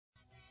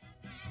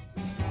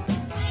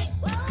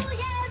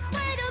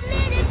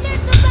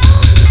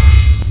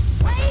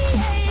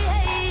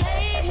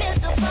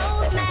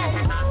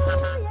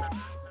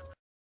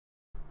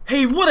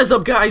Hey, what is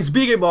up guys,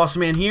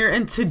 BAKBossman here,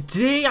 and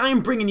today I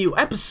am bringing you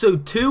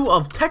episode 2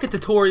 of Tekkit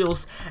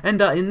tutorials,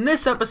 and in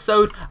this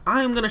episode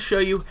I am going to show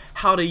you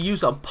how to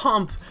use a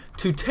pump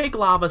to take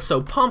lava,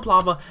 so pump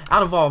lava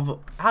out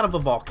of a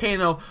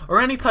volcano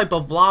or any type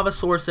of lava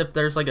source. If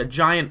there's like a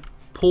giant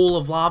pool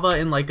of lava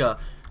in like a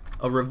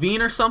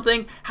ravine or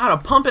something, how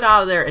to pump it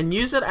out of there and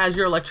use it as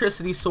your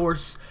electricity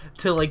source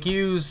to like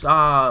use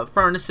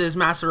furnaces,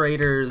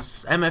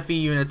 macerators,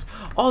 MFE units,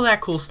 all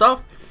that cool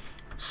stuff.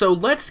 So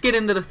let's get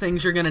into the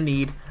things you're going to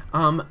need.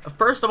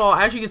 First of all,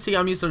 as you can see,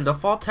 I'm using the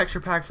default texture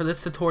pack for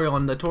this tutorial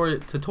and the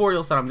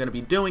tutorials that I'm going to be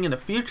doing in the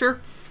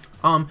future.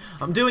 I'm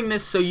doing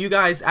this so you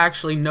guys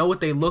actually know what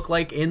they look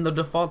like in the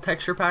default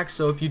texture pack.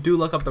 So if you do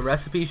look up the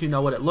recipes, you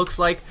know what it looks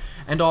like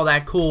and all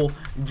that cool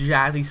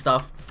jazzy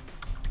stuff.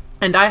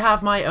 And I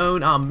have my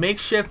own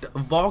makeshift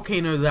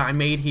volcano that I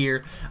made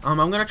here. I'm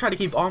going to try to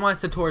keep all my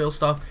tutorial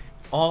stuff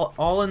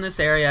all in this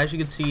area. As you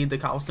can see, the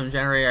cobblestone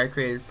generator I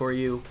created for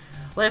you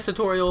last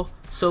tutorial.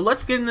 So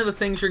let's get into the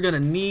things you're gonna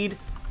need.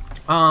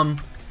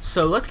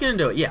 So let's get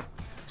into it. Yeah.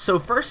 So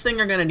first thing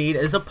you're gonna need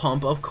is a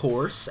pump, of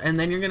course, and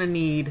then you're gonna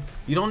need,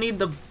 you don't need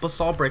the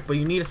basalt brick, but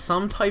you need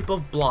some type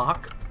of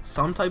block.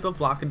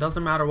 It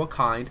doesn't matter what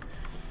kind.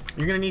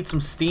 You're gonna need some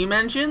steam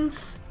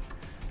engines,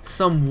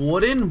 some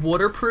wooden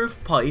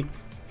waterproof pipe,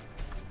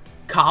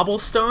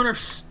 cobblestone or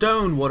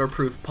stone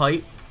waterproof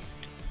pipe,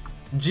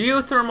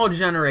 geothermal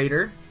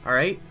generator. All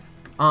right.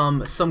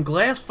 Some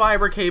glass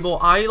fiber cable.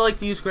 I like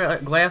to use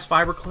glass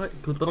fiber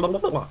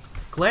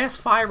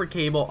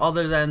cable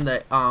other than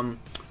the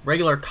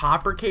regular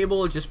copper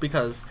cable, just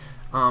because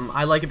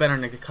I like it better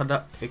and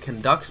it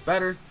conducts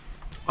better.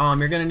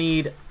 You're gonna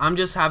need, I'm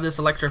just have this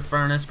electric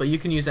furnace, but you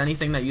can use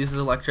anything that uses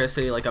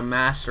electricity, like a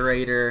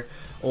macerator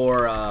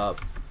or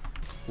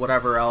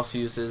whatever else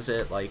uses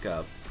it, like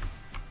a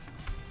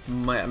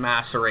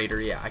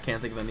macerator. Yeah, I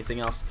can't think of anything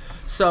else.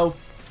 So.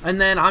 And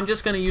then I'm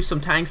just going to use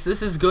some tanks.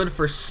 This is good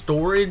for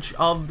storage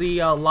of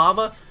the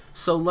lava.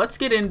 So let's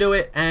get into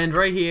it. And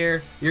right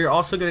here, you're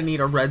also going to need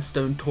a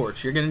redstone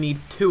torch. You're going to need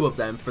 2 of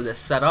them for this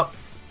setup.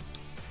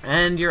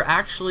 And you're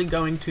actually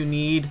going to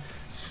need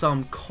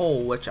some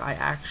coal, which I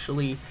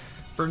actually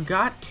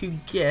forgot to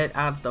get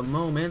at the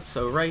moment.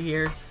 So right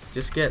here,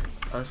 just get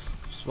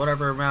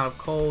whatever amount of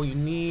coal you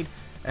need.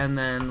 And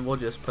then we'll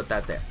just put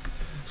that there.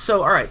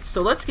 So alright,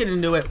 so let's get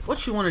into it.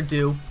 What you want to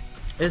do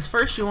is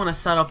first you want to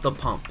set up the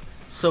pump.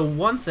 So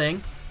one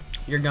thing,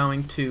 you're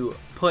going to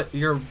put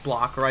your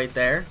block right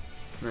there,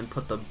 and then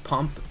put the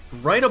pump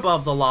right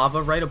above the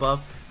lava, right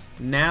above.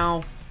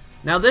 Now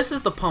this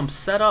is the pump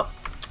setup.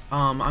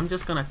 I'm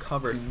just gonna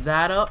cover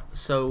that up.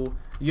 So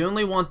you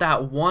only want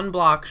that one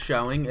block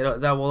showing.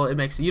 It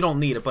makes, you don't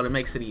need it, but it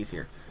makes it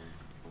easier.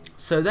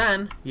 So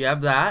then you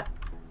have that.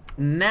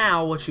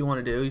 Now what you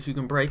want to do is you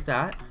can break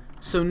that.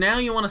 So now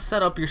you want to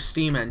set up your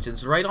steam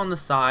engines right on the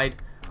side.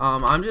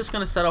 I'm just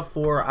going to set up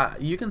 4,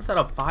 you can set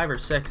up 5 or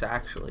 6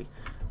 actually,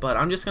 but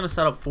I'm just going to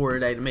set up 4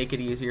 today to make it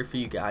easier for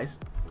you guys.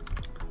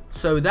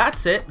 So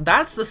that's it,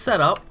 that's the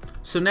setup.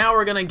 So now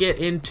we're going to get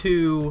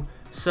into,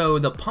 so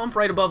the pump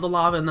right above the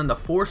lava and then the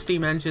 4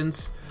 steam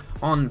engines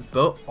on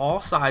all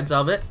sides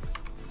of it.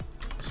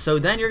 So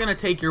then you're going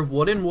to take your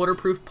wooden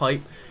waterproof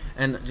pipe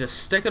and just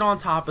stick it on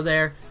top of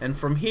there, and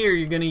from here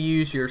you're going to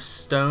use your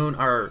stone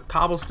or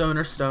cobblestone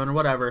or stone or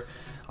whatever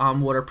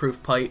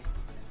waterproof pipe.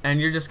 And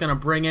you're just gonna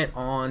bring it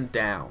on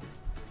down,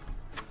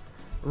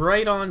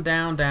 right on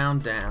down.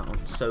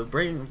 So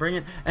bring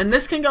it, and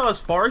this can go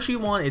as far as you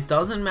want. It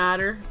doesn't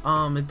matter.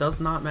 It does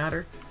not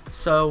matter.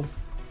 So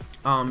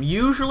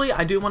usually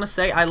I do want to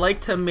say I like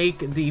to make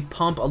the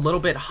pump a little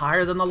bit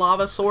higher than the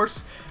lava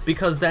source,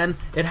 because then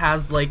it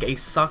has like a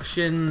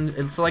suction.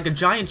 It's like a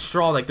giant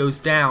straw that goes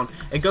down.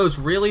 It goes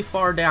really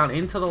far down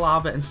into the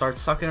lava and starts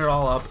sucking it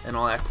all up and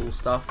all that cool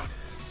stuff.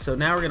 So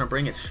now we're gonna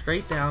bring it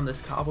straight down this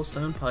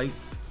cobblestone pipe.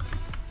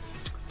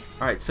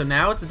 Alright, so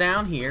now it's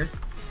down here,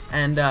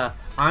 and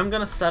I'm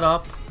going to set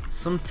up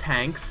some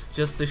tanks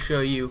just to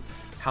show you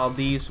how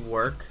these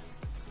work.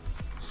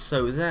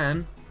 So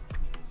then,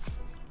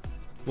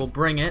 we'll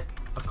bring it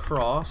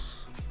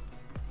across.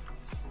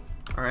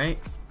 Alright,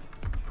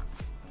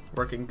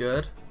 working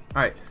good.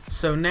 Alright,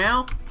 so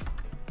now,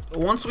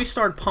 once we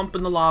start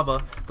pumping the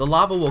lava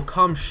will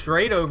come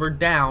straight over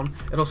down.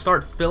 It'll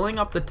start filling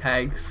up the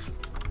tanks.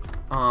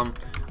 I'm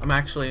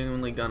actually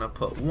only going to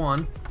put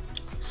 1.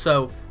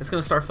 So it's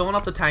going to start filling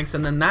up the tanks,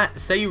 and then that,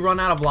 say you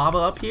run out of lava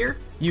up here,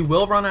 you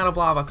will run out of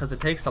lava because it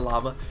takes the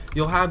lava.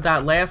 You'll have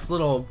that last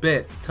little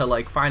bit to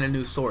like find a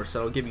new source.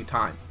 It'll give you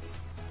time.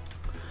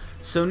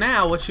 So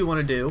now what you want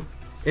to do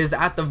is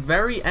at the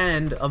very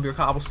end of your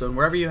cobblestone,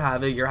 wherever you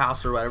have it, your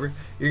house or whatever,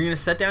 you're going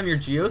to set down your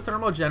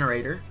geothermal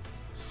generator.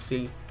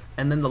 See,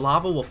 and then the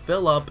lava will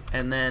fill up,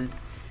 and then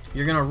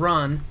you're going to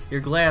run your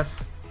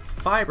glass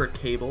fiber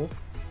cable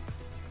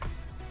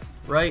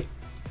right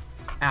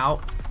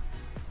out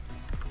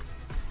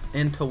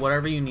into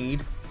whatever you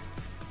need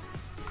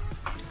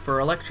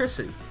for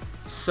electricity.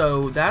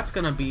 So that's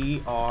gonna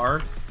be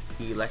our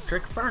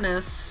electric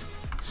furnace.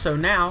 So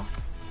now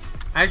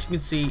as you can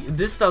see,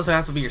 this doesn't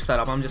have to be your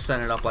setup. I'm just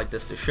setting it up like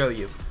this to show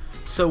you.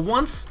 So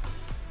once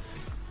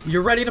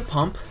you're ready to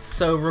pump,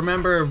 so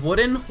remember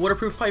wooden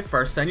waterproof pipe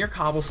first, then your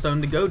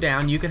cobblestone to go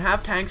down. You can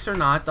have tanks or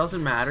not,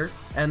 doesn't matter.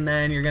 And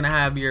then you're gonna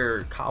have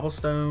your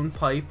cobblestone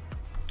pipe,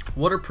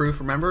 waterproof,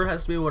 remember it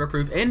has to be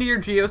waterproof, into your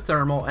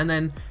geothermal, and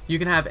then you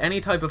can have any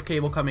type of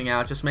cable coming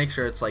out. Just make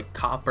sure it's like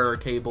copper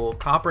cable,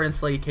 copper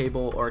insulated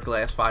cable, or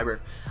glass fiber.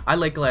 I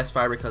like glass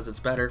fiber because it's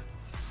better.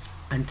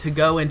 And to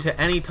go into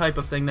any type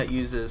of thing that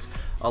uses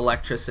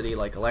electricity,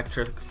 like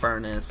electric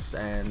furnace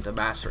and a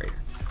macerator.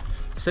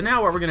 So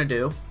now what we're gonna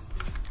do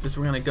is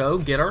we're gonna go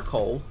get our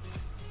coal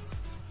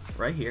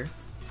right here,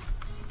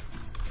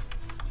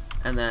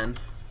 and then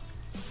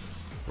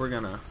we're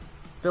gonna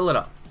fill it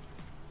up.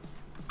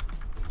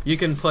 You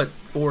can put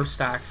 4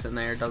 stacks in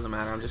there, doesn't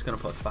matter. I'm just gonna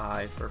put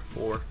 5 or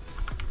 4,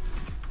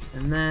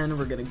 and then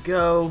we're gonna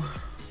go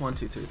 1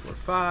 2 3 4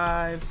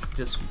 5,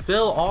 just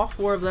fill all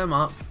 4 of them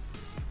up.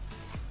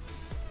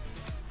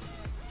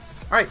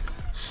 Alright,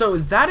 so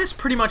that is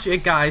pretty much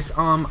it, guys.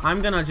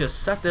 I'm gonna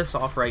just set this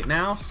off right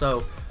now.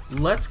 So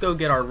let's go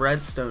get our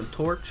redstone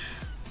torch,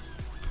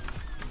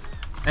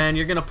 and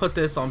you're gonna put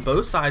this on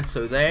both sides,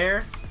 so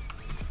there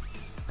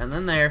and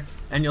then there,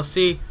 and you'll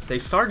see they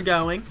start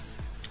going.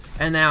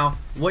 And now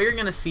what you're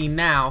gonna see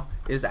now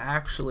is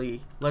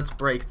actually, let's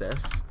break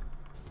this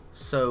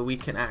so we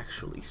can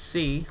actually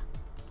see.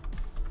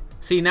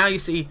 Now you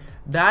see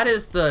that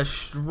is the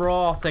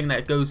straw thing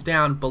that goes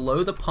down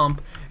below the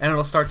pump, and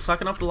it'll start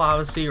sucking up the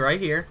lava. See right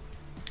here,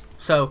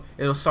 so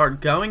it'll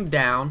start going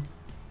down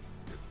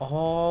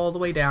all the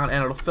way down,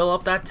 and it'll fill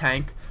up that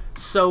tank.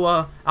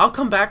 So I'll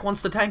come back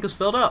once the tank is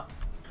filled up.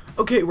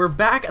 Okay, we're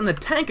back, and the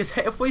tank is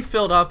halfway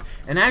filled up,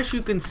 and as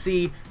you can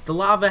see, the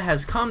lava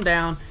has come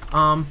down.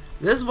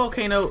 This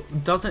volcano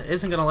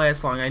isn't gonna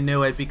last long. I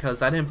knew it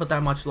because I didn't put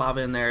that much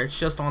lava in there. It's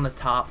just on the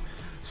top.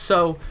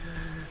 So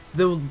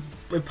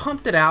it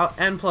pumped it out,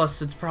 and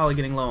plus it's probably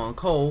getting low on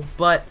coal,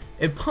 but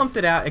it pumped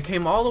it out. It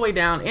came all the way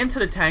down into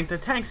the tank. The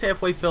tank's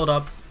halfway filled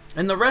up,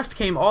 and the rest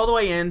came all the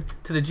way in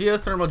to the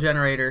geothermal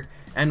generator.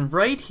 And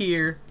right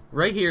here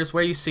is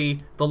where you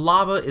see the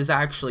lava is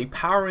actually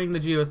powering the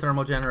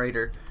geothermal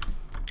generator,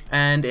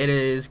 and it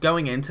is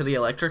going into the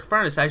electric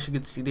furnace. As you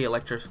can see, the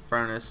electric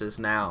furnace is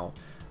now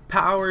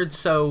powered,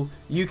 so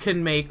you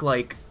can make,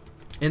 like,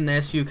 in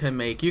this you can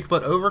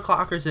put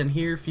overclockers in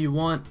here if you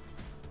want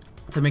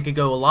to make it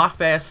go a lot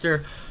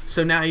faster.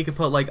 So now you can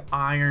put like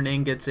iron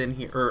ingots in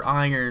here, or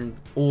iron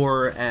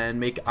ore, and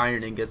make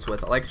iron ingots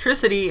with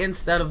electricity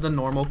instead of the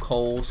normal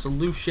coal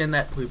solution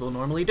that people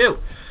normally do.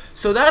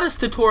 So that is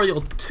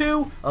tutorial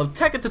 2 of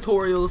Tekkit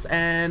tutorials,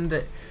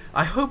 and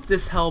I hope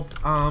this helped.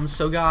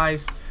 So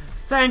guys,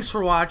 thanks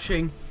for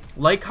watching.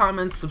 Like,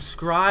 comment,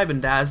 subscribe,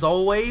 and as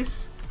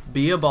always,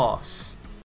 be a boss.